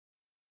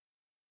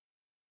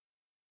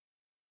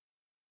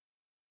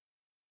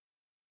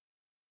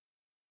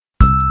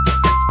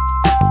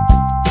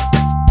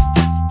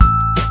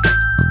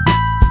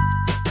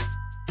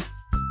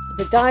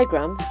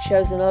diagram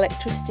shows an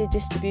electricity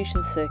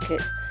distribution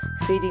circuit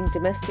feeding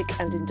domestic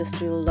and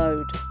industrial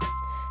load.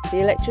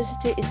 The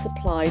electricity is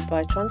supplied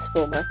by a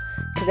transformer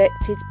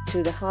connected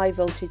to the high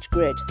voltage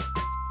grid.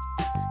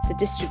 The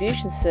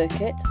distribution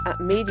circuit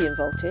at medium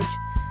voltage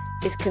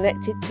is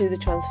connected to the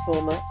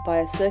transformer by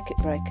a circuit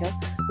breaker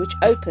which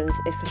opens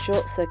if a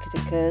short circuit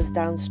occurs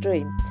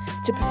downstream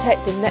to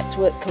protect the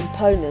network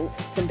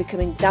components from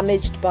becoming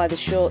damaged by the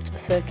short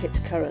circuit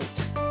current.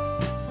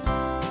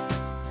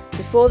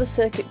 Before the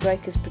circuit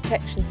breaker's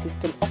protection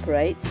system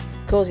operates,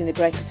 causing the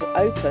breaker to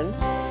open,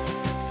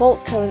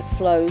 fault current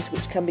flows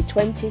which can be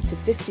 20 to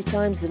 50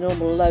 times the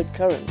normal load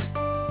current.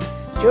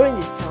 During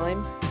this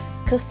time,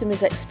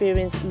 customers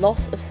experience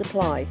loss of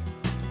supply.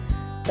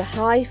 The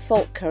high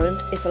fault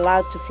current, if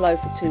allowed to flow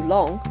for too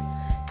long,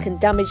 can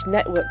damage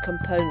network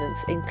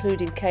components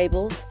including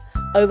cables,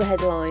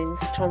 overhead lines,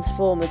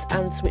 transformers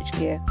and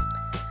switchgear.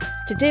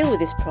 To deal with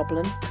this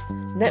problem,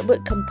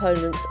 network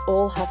components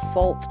all have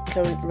fault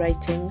current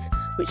ratings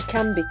which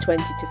can be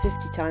 20 to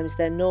 50 times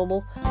their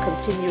normal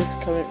continuous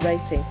current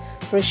rating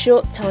for a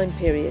short time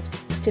period,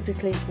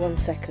 typically 1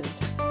 second.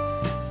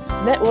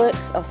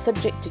 Networks are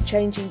subject to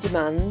changing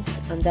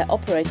demands and their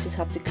operators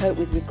have to cope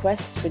with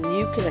requests for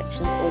new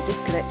connections or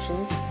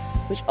disconnections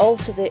which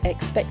alter the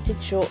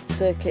expected short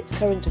circuit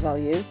current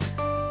value,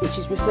 which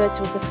is referred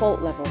to as the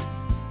fault level.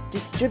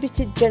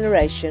 Distributed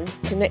generation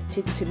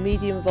connected to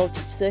medium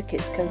voltage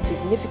circuits can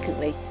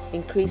significantly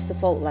increase the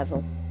fault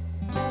level.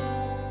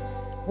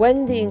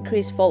 When the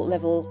increased fault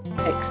level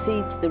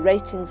exceeds the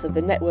ratings of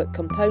the network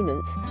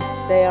components,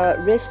 they are at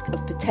risk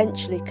of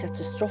potentially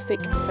catastrophic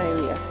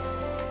failure.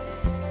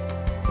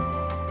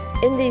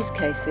 In these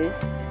cases,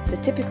 the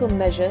typical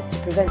measure to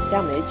prevent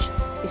damage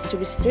is to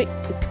restrict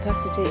the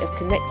capacity of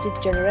connected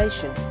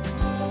generation.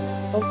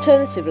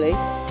 Alternatively,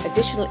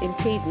 additional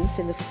impedance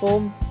in the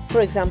form,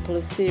 for example,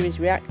 of series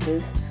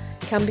reactors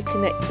can be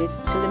connected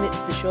to limit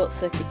the short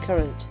circuit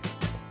current.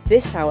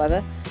 This,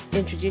 however,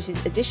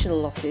 introduces additional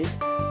losses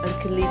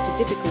and can lead to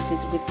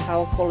difficulties with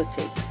power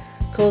quality,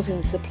 causing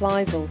the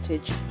supply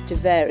voltage to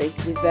vary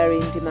with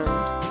varying demand.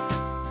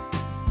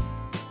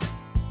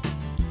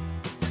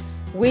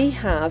 We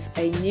have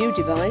a new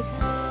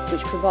device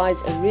which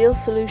provides a real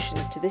solution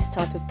to this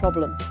type of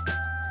problem.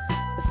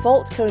 The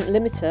fault current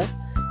limiter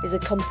is a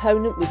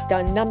component with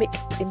dynamic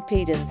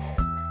impedance.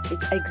 It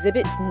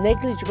exhibits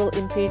negligible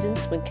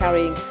impedance when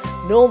carrying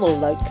normal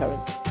load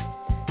current.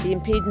 The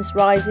impedance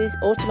rises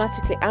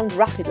automatically and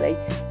rapidly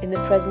in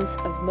the presence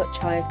of much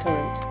higher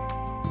current.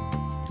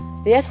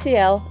 The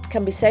FCL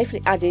can be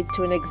safely added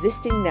to an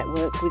existing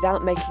network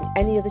without making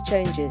any other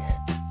changes.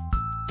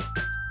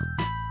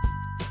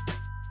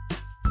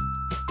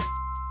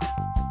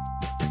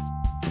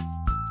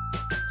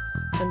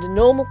 Under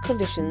normal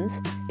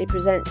conditions, it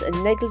presents a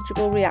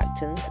negligible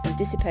reactance and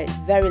dissipates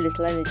very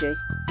little energy.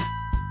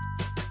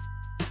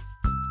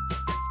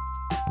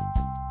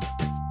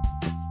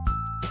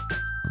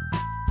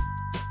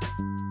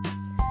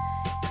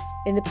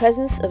 In the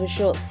presence of a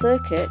short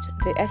circuit,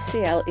 the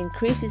FCL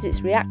increases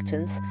its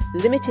reactance,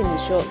 limiting the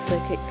short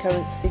circuit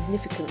current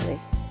significantly.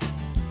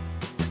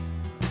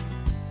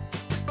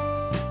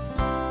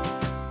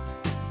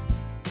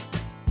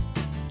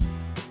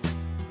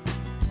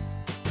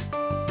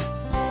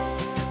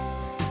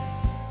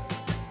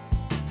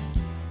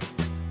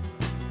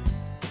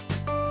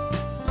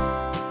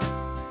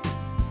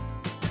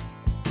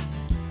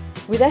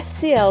 With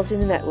FCLs in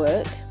the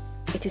network,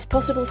 it is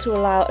possible to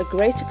allow a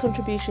greater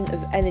contribution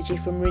of energy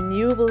from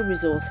renewable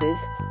resources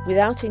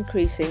without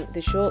increasing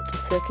the short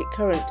circuit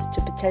current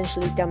to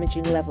potentially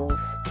damaging levels.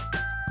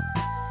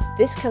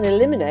 This can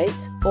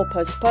eliminate or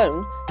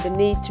postpone the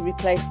need to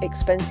replace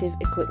expensive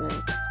equipment.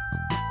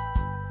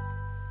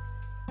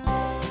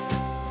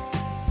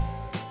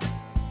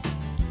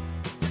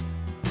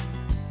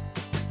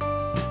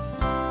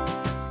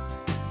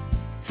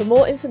 For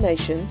more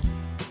information,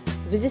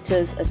 visit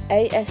us at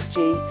ASG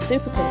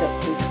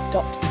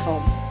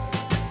Superconductors.com.